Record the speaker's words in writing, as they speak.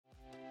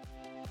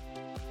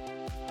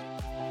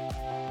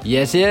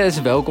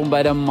Yes, welkom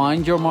bij de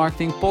Mind Your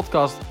Marketing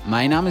podcast.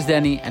 Mijn naam is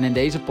Danny en in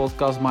deze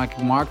podcast maak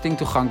ik marketing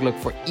toegankelijk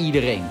voor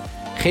iedereen.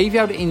 Geef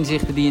jou de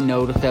inzichten die je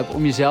nodig hebt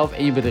om jezelf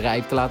en je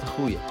bedrijf te laten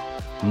groeien.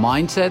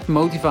 Mindset,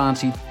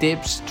 motivatie,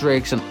 tips,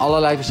 tricks en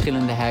allerlei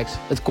verschillende hacks.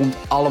 Het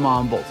komt allemaal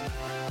aan bod.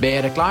 Ben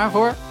je er klaar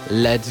voor?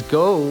 Let's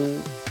go!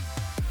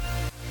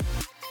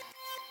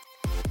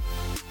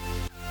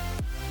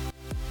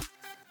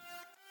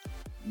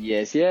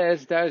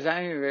 Yes, daar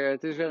zijn we weer.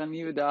 Het is weer een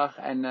nieuwe dag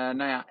en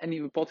een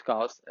nieuwe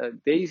podcast.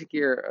 Deze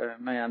keer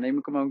neem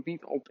ik hem ook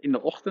niet op in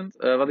de ochtend.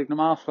 Wat ik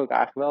normaal gesproken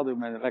eigenlijk wel doe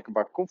met een lekker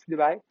bak koffie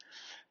erbij.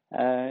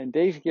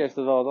 Deze keer is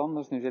dat wel wat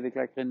anders. Nu zit ik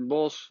lekker in het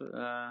bos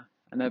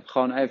en heb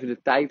gewoon even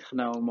de tijd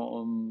genomen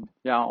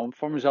om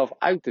voor mezelf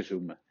uit te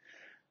zoomen.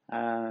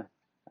 En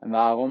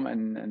waarom?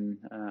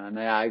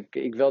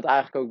 Ik wil het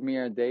eigenlijk ook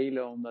meer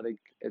delen omdat ik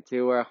het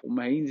heel erg om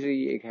me heen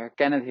zie. Ik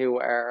herken het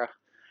heel erg.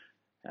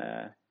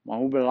 Maar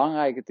hoe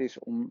belangrijk het is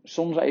om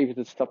soms even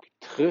dat stapje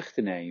terug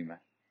te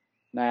nemen.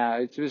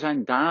 We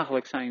zijn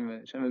dagelijks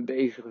zijn we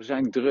bezig, we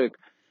zijn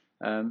druk.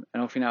 En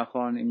of je nou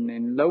gewoon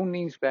in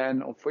loondienst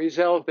bent of voor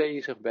jezelf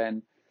bezig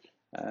bent.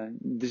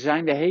 We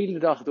zijn de hele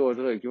dag door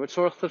druk. Je wordt 's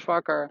ochtends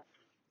wakker.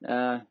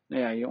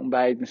 Je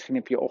ontbijt, misschien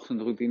heb je je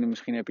ochtendroutine,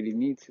 misschien heb je die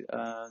niet.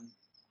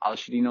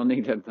 Als je die nog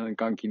niet hebt, dan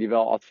kan ik je die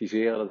wel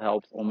adviseren. Dat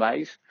helpt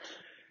onwijs.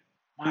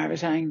 Maar we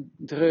zijn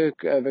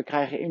druk. We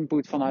krijgen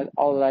input vanuit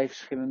allerlei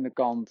verschillende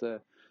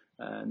kanten.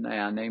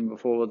 Neem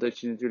bijvoorbeeld dat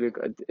je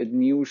natuurlijk het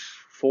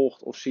nieuws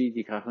volgt of ziet.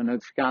 Je krijgt een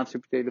notificatie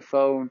op je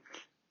telefoon.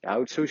 Je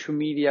houdt social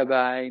media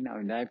bij.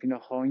 Nou, dan heb je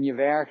nog gewoon je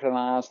werk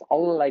daarnaast.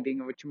 Allerlei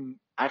dingen wat je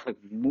eigenlijk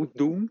moet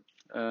doen.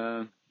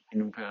 In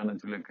hoeverre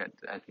natuurlijk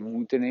het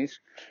moeten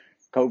is.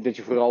 Ik hoop dat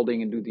je vooral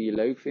dingen doet die je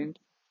leuk vindt.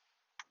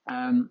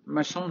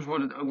 Maar soms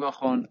wordt het ook wel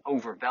gewoon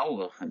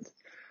overweldigend.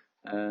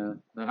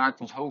 Dan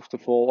raakt ons hoofd te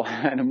vol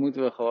en dan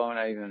moeten we gewoon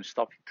even een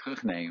stapje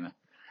terugnemen.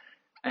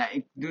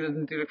 Ik doe dat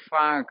natuurlijk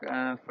vaak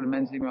voor de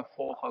mensen die me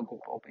volgen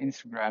ook op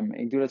Instagram.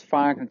 Ik doe dat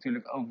vaak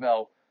natuurlijk ook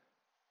wel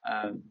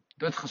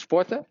door te gaan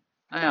sporten.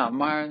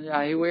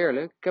 Heel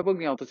eerlijk. Ik heb ook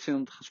niet altijd zin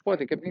om te gaan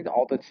sporten. Ik heb niet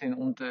altijd zin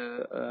om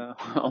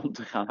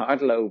te gaan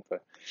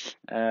hardlopen.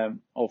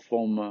 Of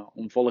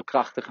om volle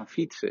kracht te gaan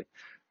fietsen.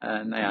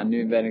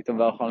 Nu ben ik dan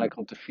wel gewoon lekker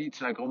op de fiets.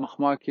 Lekker op mijn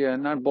gemakje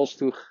naar het bos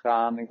toe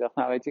gegaan. Ik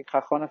dacht, ik ga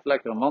gewoon even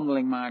lekker een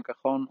wandeling maken.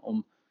 Gewoon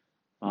om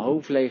mijn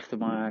hoofd leeg te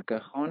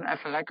maken. Gewoon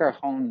even lekker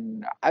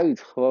gewoon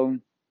eruit.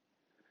 Gewoon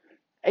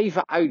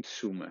even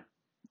uitzoomen.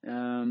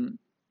 En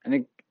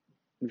ik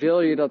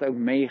wil je dat ook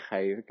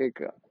meegeven.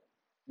 Kijk,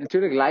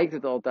 natuurlijk lijkt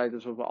het altijd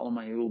alsof we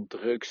allemaal heel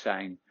druk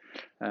zijn.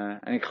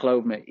 En ik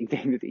geloof me, ik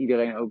denk dat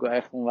iedereen ook wel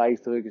echt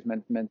onwijs druk is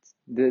met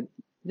de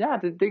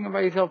dingen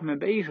waar je zelf mee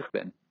bezig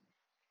bent.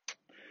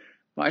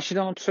 Maar als je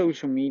dan op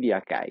social media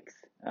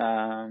kijkt,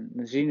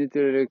 dan zie je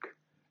natuurlijk,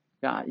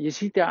 je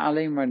ziet daar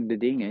alleen maar de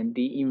dingen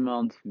die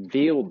iemand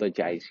wil dat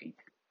jij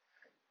ziet.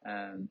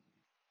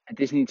 Het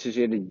is niet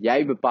zozeer dat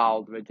jij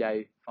bepaalt wat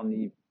jij van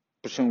die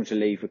persoon zijn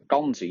leven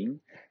kan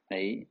zien.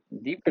 Nee,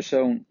 die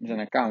persoon, zijn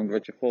account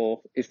wat je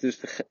volgt, is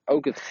dus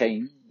ook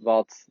hetgeen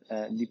wat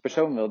die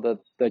persoon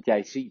wil dat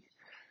jij ziet.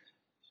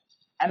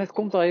 En het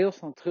komt al heel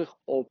snel terug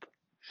op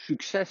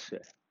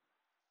successen.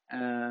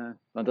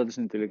 Want dat is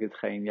natuurlijk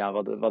hetgeen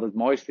wat het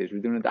mooiste is. We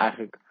doen het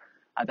eigenlijk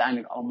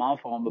uiteindelijk allemaal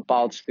voor een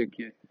bepaald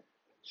stukje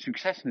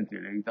succes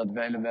natuurlijk. Dat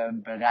willen we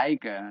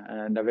bereiken.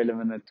 Daar willen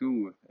we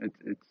naartoe.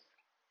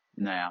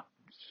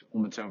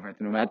 Om het zover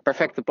te noemen, het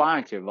perfecte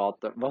plaatje,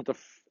 wat er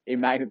in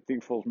mijn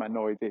optiek volgens mij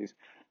nooit is.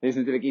 Er is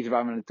natuurlijk iets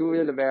waar we naartoe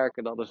willen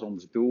werken, dat is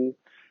ons doel.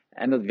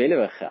 En dat willen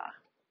we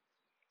graag.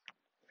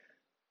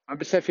 Maar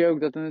besef je ook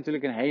dat er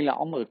natuurlijk een hele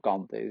andere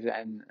kant is.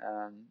 En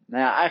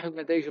eigenlijk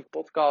met deze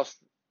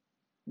podcast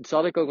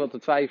zat ik ook wel te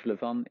twijfelen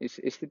van,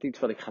 is dit iets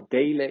wat ik ga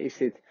delen? Is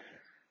dit...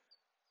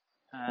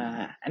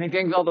 En ik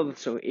denk wel dat het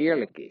zo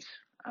eerlijk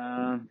is.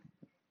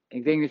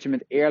 Ik denk dat je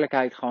met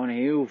eerlijkheid gewoon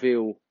heel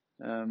veel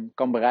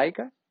kan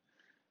bereiken.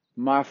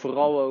 Maar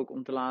vooral ook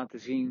om te laten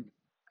zien,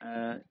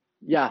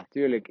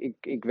 tuurlijk,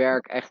 ik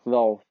werk echt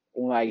wel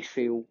onwijs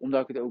veel.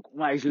 Omdat ik het ook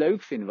onwijs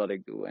leuk vind wat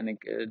ik doe. En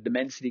de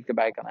mensen die ik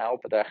daarbij kan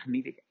helpen, daar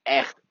geniet ik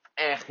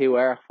echt heel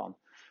erg van.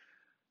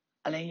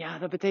 Alleen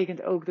dat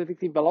betekent ook dat ik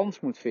die balans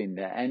moet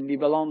vinden. En die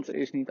balans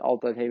is niet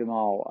altijd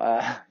helemaal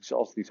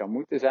zoals die zou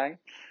moeten zijn.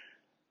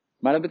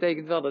 Maar dat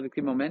betekent wel dat ik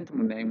die momenten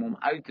moet nemen om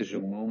uit te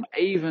zoomen. Om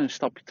even een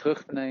stapje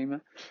terug te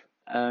nemen.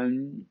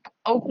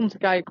 Ook om te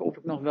kijken of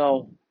ik nog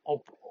wel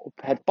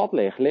op het pad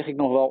lig. Lig ik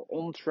nog wel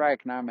on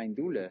track naar mijn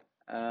doelen?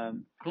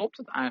 Klopt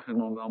het eigenlijk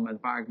nog wel met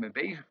waar ik mee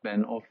bezig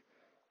ben? Of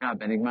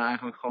ben ik me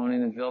eigenlijk gewoon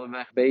in het wilde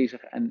weg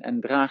bezig en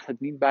draagt het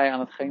niet bij aan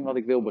hetgeen wat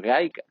ik wil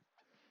bereiken?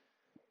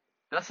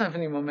 Dat zijn van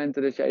die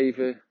momenten dat je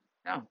even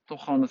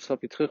toch gewoon het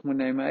stapje terug moet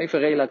nemen. Even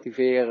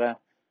relativeren.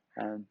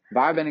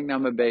 Waar ben ik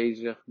nou mee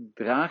bezig?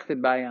 Draagt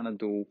dit bij aan het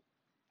doel?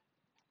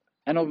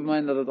 En op het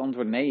moment dat het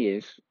antwoord nee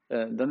is,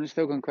 dan is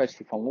het ook een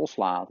kwestie van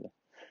loslaten.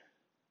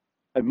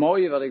 Het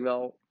mooie wat ik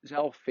wel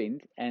zelf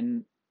vind,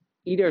 en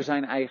ieder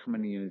zijn eigen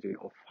manier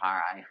natuurlijk, of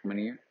haar eigen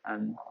manier.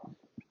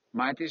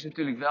 Maar het is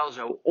natuurlijk wel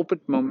zo, op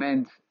het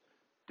moment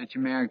dat je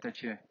merkt dat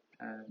je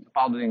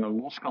bepaalde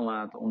dingen los kan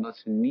laten, omdat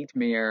ze niet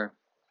meer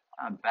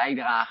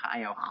bijdragen aan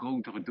jouw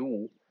grotere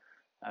doel,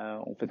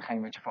 of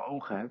hetgeen wat je voor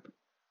ogen hebt,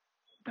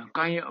 dan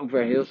kan je ook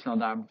weer heel snel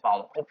daar een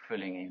bepaalde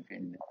opvulling in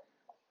vinden.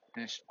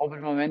 Dus op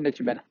het moment dat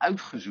je bent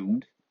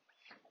uitgezoomd,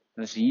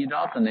 dan zie je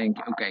dat, dan denk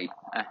je, oké,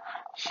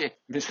 shit,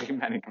 misschien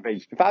ben ik een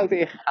beetje de fout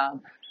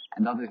ingegaan.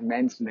 En dat is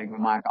menselijk, we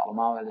maken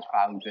allemaal wel eens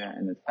fouten.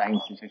 En het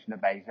fijnste is als je dat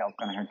bij jezelf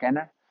kan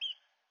herkennen.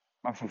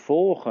 Maar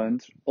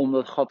vervolgens, om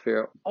dat gat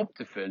weer op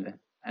te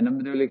vullen. En dan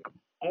bedoel ik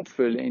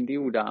opvullen in die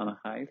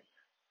hoedanigheid.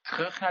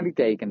 Terug naar die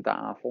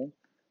tekentafel.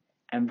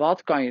 En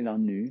wat kan je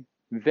dan nu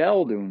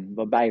wel doen,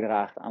 wat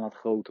bijdraagt aan het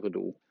grotere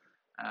doel?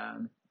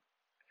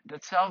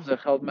 Datzelfde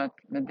geldt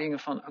met dingen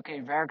van,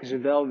 oké, werken ze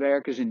wel,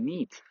 werken ze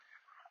niet?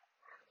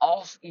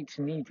 Als iets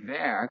niet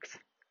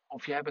werkt,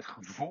 of je hebt het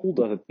gevoel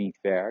dat het niet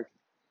werkt,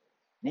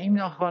 neem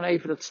dan gewoon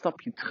even dat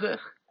stapje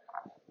terug.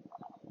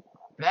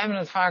 We hebben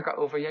het vaker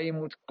over, ja, je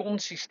moet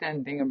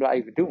consistent dingen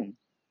blijven doen.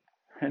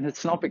 En dat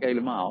snap ik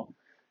helemaal.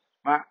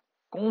 Maar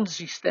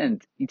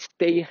consistent iets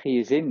tegen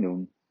je zin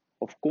doen,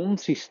 of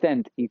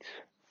consistent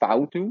iets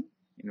fout doen,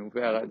 in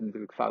hoeverre het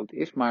natuurlijk fout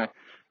is, maar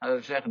laten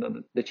we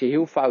zeggen dat je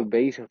heel fout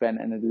bezig bent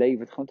en het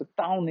levert gewoon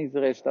totaal niet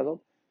het resultaat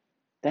op,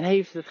 dan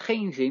heeft het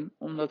geen zin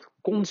om dat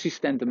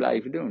consistent te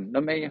blijven doen.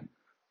 Dan ben je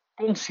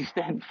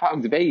consistent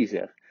fout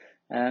bezig.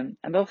 En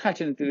dat gaat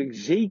je natuurlijk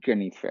zeker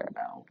niet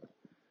verder helpen.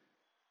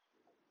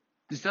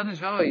 Dus dat is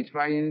wel iets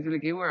waar je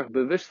natuurlijk heel erg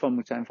bewust van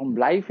moet zijn. Van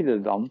blijf je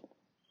er dan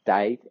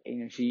tijd,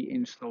 energie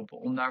in stoppen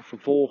om daar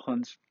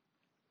vervolgens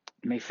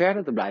mee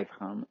verder te blijven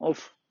gaan?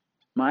 Of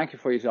maak je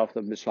voor jezelf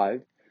dat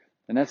besluit.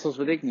 En net zoals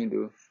wat ik nu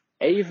doe.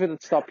 Even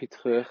dat stapje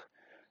terug.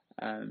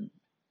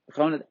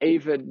 Gewoon het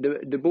even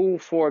de boel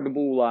voor de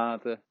boel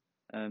laten.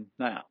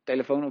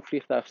 Telefoon op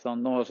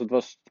vliegtuigstand. Nog eens, het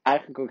was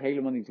eigenlijk ook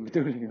helemaal niet de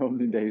bedoeling om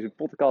nu deze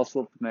podcast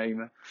op te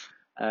nemen.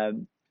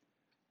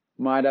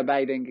 Maar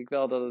daarbij denk ik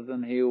wel dat het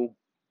een heel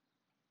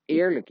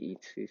eerlijk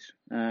iets is.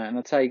 En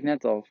dat zei ik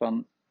net al.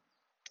 Van,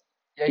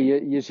 ja,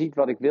 je ziet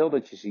wat ik wil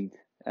dat je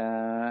ziet.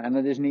 En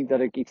dat is niet dat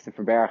ik iets te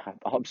verbergen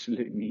heb.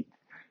 Absoluut niet.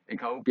 Ik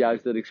hoop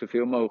juist dat ik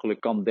zoveel mogelijk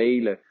kan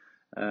delen.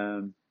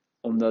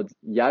 Om dat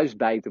juist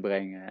bij te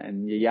brengen.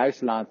 En je juist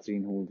te laten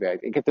zien hoe het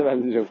werkt. Ik heb er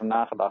wel eens over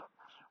nagedacht.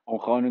 Om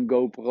gewoon een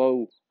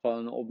GoPro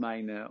gewoon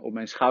op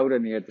mijn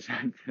schouder neer te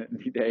zetten.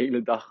 Die de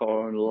hele dag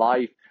gewoon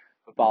live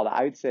bepaalde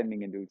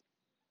uitzendingen doet.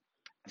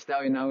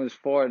 Stel je nou eens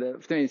voor,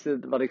 of tenminste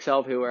wat ik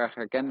zelf heel erg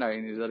herken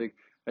daarin. Is dat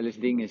ik wel eens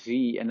dingen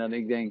zie. En dat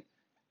ik denk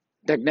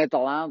dat ik net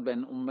al aan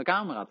ben om mijn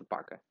camera te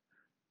pakken.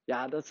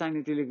 Ja, dat zijn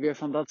natuurlijk weer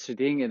van dat soort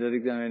dingen. Dat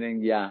ik dan weer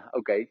denk, ja,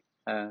 oké.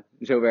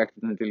 Zo werkt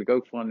het natuurlijk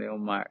ook voor een deel.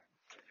 Maar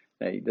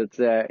nee,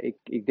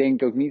 ik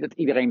denk ook niet dat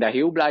iedereen daar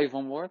heel blij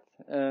van wordt.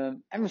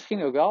 En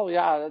misschien ook wel.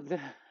 Ja,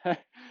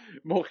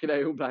 mocht je daar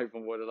heel blij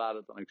van worden, laat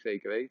het dan ook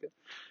zeker weten.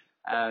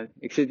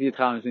 Ik zit hier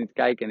trouwens nu te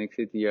kijken en ik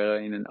zit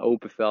hier in een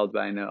open veld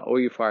bij een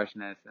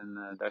ooievaarsnest.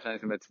 En daar zijn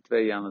ze met z'n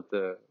tweeën aan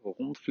het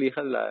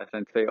rondvliegen. Er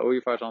zijn 2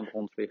 ooievaars aan het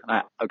rondvliegen. Nou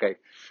ja, oké.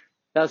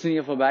 Dat is in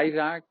ieder geval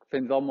bijzaak. Ik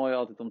vind het wel mooi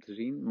altijd om te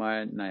zien.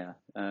 Maar nou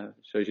ja,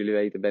 zoals jullie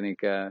weten ben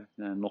ik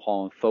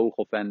nogal een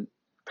vogelfan.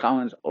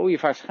 Trouwens,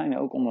 ooievaars schijnen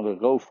ook onder de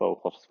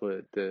roofvogels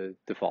te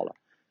vallen.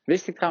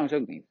 Wist ik trouwens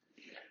ook niet.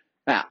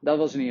 Nou ja, dat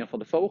was in ieder geval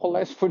de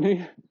vogelles voor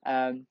nu.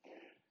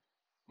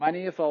 Maar in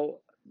ieder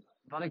geval,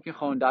 wat ik je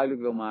gewoon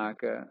duidelijk wil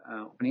maken,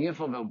 of in ieder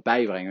geval wil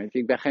bijbrengen. Weet je,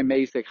 ik ben geen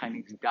meester, ik ga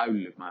niks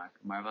duidelijk maken.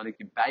 Maar wat ik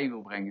je bij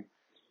wil brengen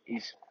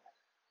is,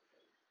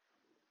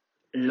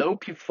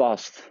 loop je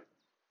vast.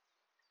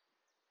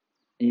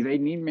 En je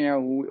weet niet meer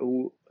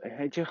hoe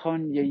weet je,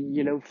 gewoon,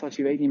 je loopt vast,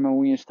 je weet niet meer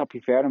hoe je een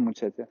stapje verder moet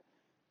zetten.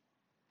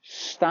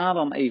 Sta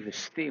dan even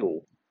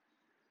stil.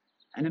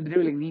 En dan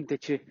bedoel ik niet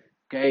dat je,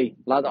 oké,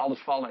 laat alles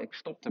vallen, ik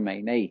stop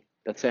ermee. Nee,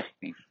 dat zeg ik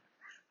niet.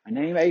 Maar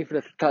neem even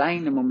dat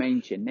kleine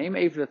momentje. Neem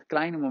even dat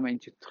kleine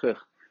momentje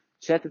terug.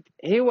 Zet het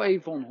heel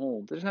even on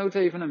hold. Dus nooit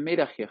even een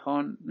middagje.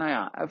 Gewoon, nou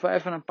ja,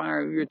 even een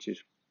paar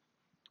uurtjes.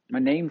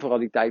 Maar neem vooral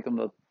die tijd om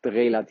dat te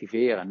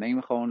relativeren.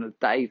 Neem gewoon de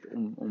tijd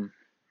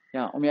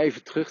om je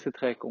even terug te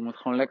trekken. Om het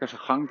gewoon lekker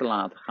zijn gang te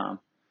laten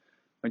gaan.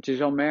 Want je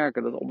zal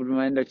merken dat op het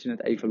moment dat je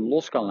het even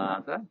los kan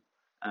laten.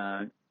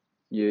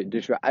 Je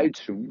dus weer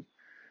uitzoomt.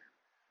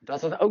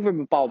 Dat het ook weer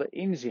bepaalde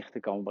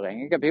inzichten kan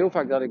brengen. Ik heb heel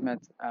vaak dat ik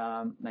met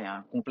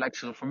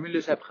complexere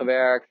formules heb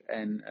gewerkt.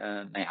 En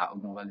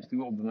ook nog wel eens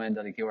doe op het moment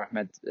dat ik heel erg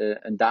met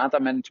een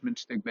datamanagement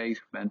stuk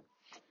bezig ben.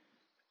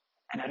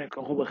 En dat ik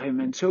er op een gegeven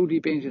moment zo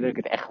diep in zit dat ik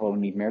het echt gewoon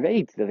niet meer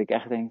weet. Dat ik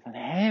echt denk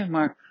van,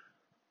 maar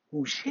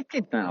hoe zit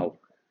dit nou?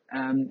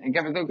 Ik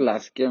heb het ook de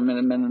laatste keer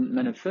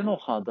met een funnel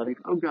gehad. Dat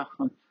ik ook dacht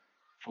van,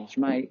 volgens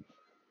mij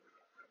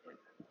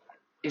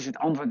is het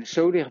antwoord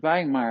zo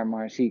dichtbij,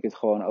 maar zie ik het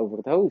gewoon over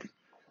het hoofd.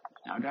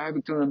 Nou, daar heb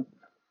ik toen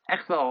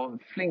echt wel een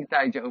flink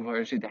tijdje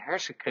over zitten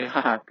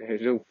hersenkraken.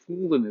 Zo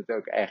voelde het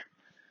ook echt.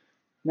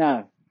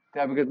 Nou,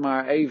 toen heb ik het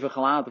maar even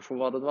gelaten voor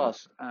wat het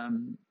was.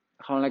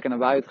 Gewoon lekker naar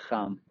buiten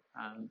gegaan.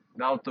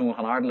 Wel toen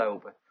gaan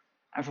hardlopen.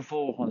 En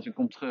vervolgens, ik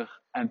kom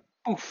terug en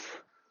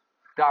poef,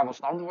 daar was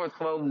het antwoord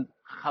gewoon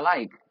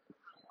gelijk.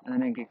 En dan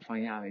denk ik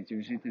van, ja, weet je,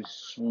 we zitten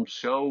soms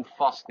zo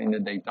vast in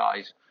de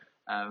details.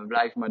 We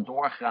blijven maar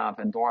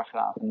doorgraven en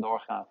doorgraven en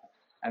doorgraven.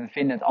 En we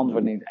vinden het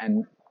antwoord niet.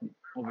 En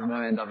op het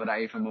moment dat we daar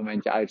even een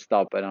momentje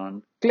uitstappen,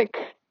 dan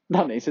klik,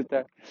 dan is het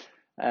er.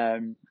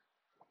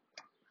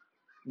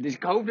 Dus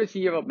ik hoop dat je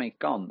hier wat mee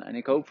kan. En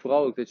ik hoop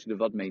vooral ook dat je er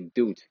wat mee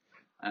doet.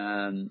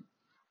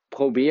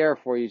 Probeer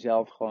voor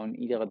jezelf gewoon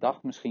iedere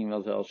dag misschien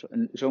wel zelfs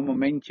zo'n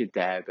momentje te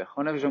hebben.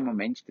 Gewoon even zo'n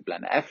momentje te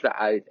plannen. Even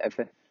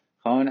eruit.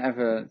 Gewoon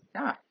even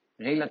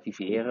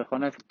relativeren.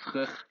 Gewoon even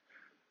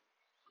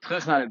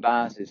terug naar de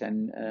basis.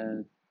 En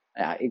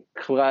ik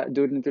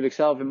doe het natuurlijk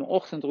zelf in mijn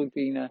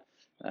ochtendroutine.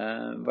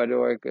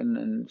 Waardoor ik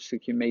een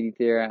stukje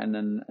mediteer en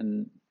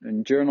een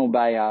journal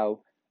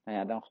bijhoud. Nou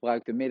ja, dan gebruik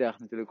ik de middag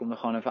natuurlijk om er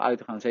gewoon even uit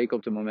te gaan. Zeker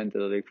op de momenten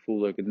dat ik voel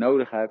dat ik het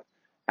nodig heb.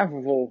 En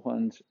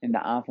vervolgens in de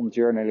avond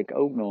journal ik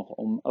ook nog.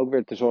 Om ook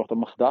weer te zorgen dat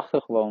mijn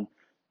gedachten gewoon...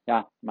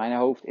 Ja, mijn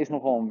hoofd is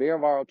nogal een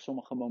weerwar op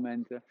sommige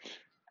momenten.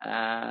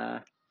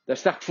 Daar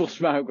sta ik volgens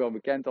mij ook wel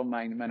bekend om.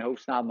 Mijn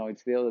hoofd staat nooit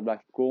stil. Dat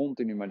blijft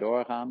continu maar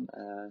doorgaan.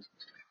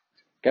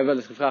 Ik heb wel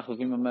eens gevraagd of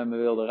iemand met me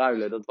wilde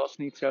ruilen. Dat was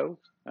niet zo.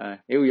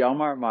 Heel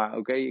jammer, maar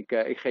oké,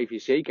 ik geef je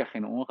zeker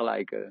geen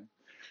ongelijk.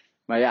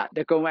 Maar ja,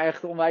 er komen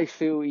echt onwijs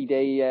veel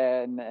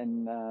ideeën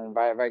en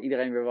waar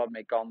iedereen weer wat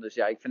mee kan. Dus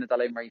ja, ik vind het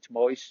alleen maar iets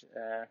moois.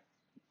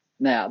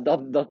 Nou ja,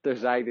 dat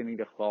terzijde in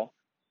ieder geval.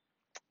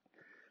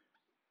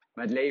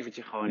 Maar het levert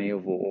je gewoon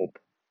heel veel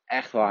op.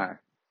 Echt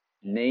waar.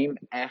 Neem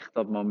echt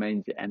dat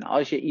momentje. En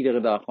als je iedere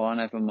dag gewoon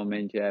even een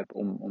momentje hebt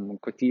om een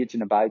kwartiertje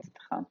naar buiten te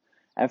gaan.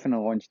 Even een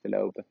rondje te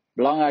lopen. Het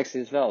belangrijkste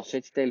is wel,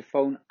 zet je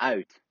telefoon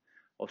uit.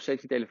 Of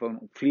zet je telefoon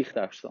op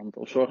vliegtuigstand.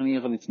 Of zorg in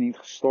ieder geval dat je niet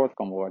gestoord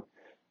kan worden.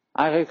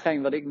 Eigenlijk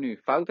hetgeen wat ik nu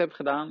fout heb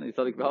gedaan, is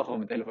dat ik wel gewoon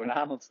mijn telefoon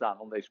aan had staan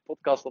om deze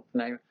podcast op te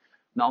nemen.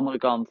 Aan de andere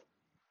kant,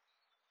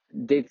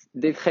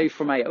 dit geeft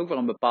voor mij ook wel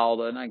een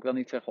bepaalde, ik wil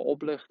niet zeggen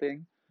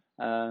opluchting,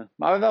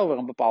 maar wel weer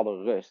een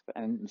bepaalde rust.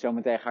 En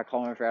zometeen ga ik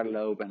gewoon weer verder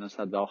lopen en dan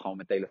staat wel gewoon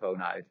mijn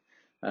telefoon uit.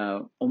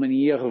 Om in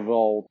ieder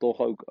geval toch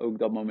ook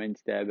dat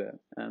momentje te hebben.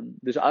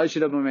 Dus als je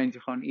dat momentje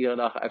gewoon iedere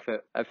dag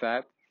even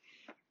hebt,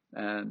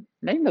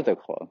 neem dat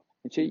ook gewoon.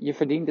 Weet je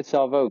verdient het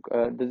zelf ook.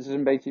 Dit is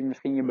een beetje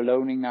misschien je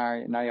beloning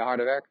naar je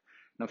harde werk.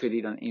 En of je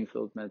die dan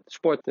invult met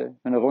sporten,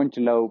 met een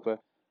rondje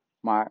lopen.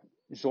 Maar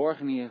zorg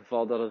in ieder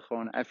geval dat het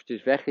gewoon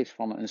eventjes weg is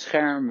van een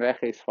scherm.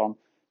 Weg is van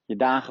je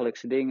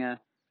dagelijkse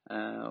dingen.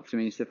 Of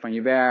tenminste van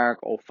je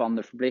werk of van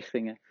de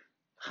verplichtingen.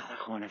 Ga er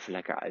gewoon even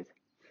lekker uit.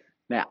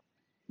 Nou ja,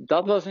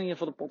 dat was in ieder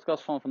geval de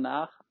podcast van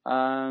vandaag.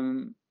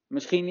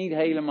 Misschien niet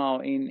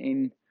helemaal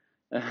in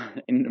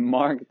de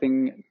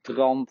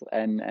marketingtrant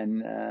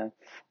en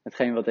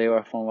hetgeen wat heel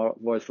erg van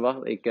wordt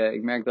verwacht.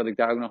 Ik merk dat ik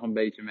daar ook nog een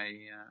beetje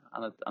mee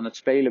aan het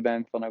spelen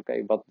ben. Van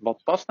oké,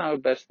 wat past nou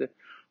het beste?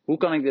 Hoe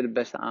kan ik dit het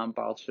beste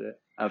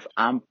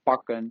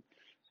aanpakken?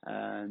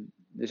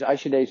 Dus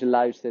als je deze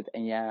luistert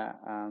en je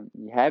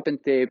hebt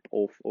een tip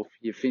of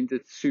je vindt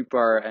het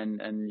super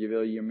en je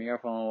wil hier meer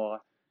van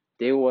horen,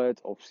 deel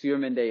het of stuur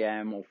me een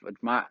DM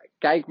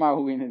kijk maar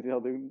hoe je het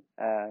wil doen.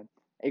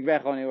 Ik ben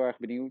gewoon heel erg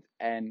benieuwd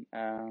en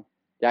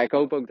ik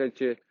hoop ook dat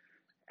je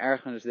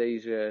ergens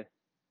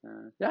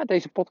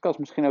deze podcast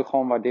misschien ook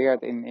gewoon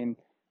waardeert in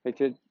weet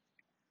je,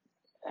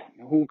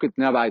 hoe ik het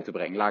naar buiten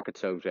breng, laat ik het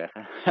zo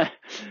zeggen.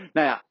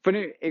 Nou ja, voor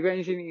nu, ik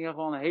wens je in ieder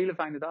geval een hele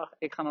fijne dag.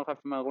 Ik ga nog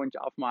even mijn rondje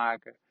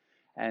afmaken.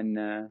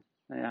 En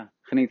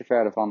geniet er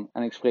verder van.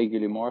 En ik spreek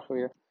jullie morgen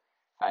weer.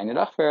 Fijne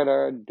dag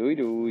verder. Doei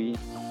doei.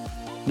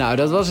 Nou,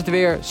 dat was het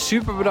weer.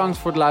 Super bedankt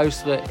voor het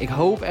luisteren. Ik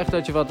hoop echt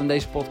dat je wat aan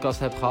deze podcast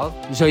hebt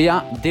gehad. Zo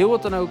ja, deel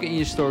het dan ook in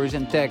je stories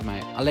en tag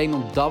mij. Alleen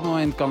op dat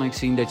moment kan ik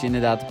zien dat je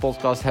inderdaad de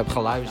podcast hebt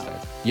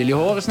geluisterd. Jullie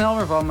horen snel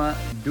weer van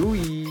me.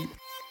 Doei!